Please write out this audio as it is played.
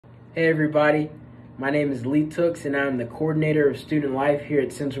Hey everybody, my name is Lee Tooks and I'm the coordinator of student life here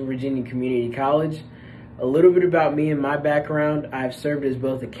at Central Virginia Community College. A little bit about me and my background: I've served as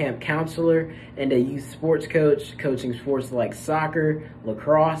both a camp counselor and a youth sports coach, coaching sports like soccer,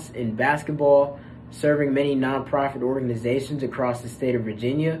 lacrosse, and basketball, serving many nonprofit organizations across the state of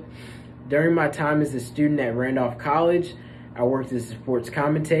Virginia. During my time as a student at Randolph College, I worked as a sports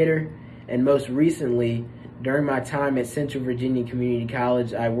commentator, and most recently, during my time at Central Virginia Community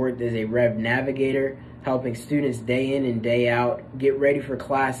College, I worked as a Rev Navigator, helping students day in and day out get ready for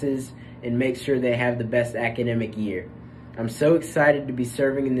classes and make sure they have the best academic year. I'm so excited to be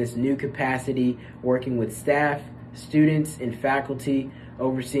serving in this new capacity, working with staff, students, and faculty,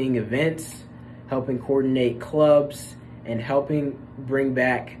 overseeing events, helping coordinate clubs, and helping bring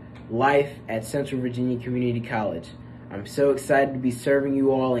back life at Central Virginia Community College. I'm so excited to be serving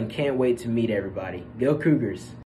you all and can't wait to meet everybody. Go Cougars!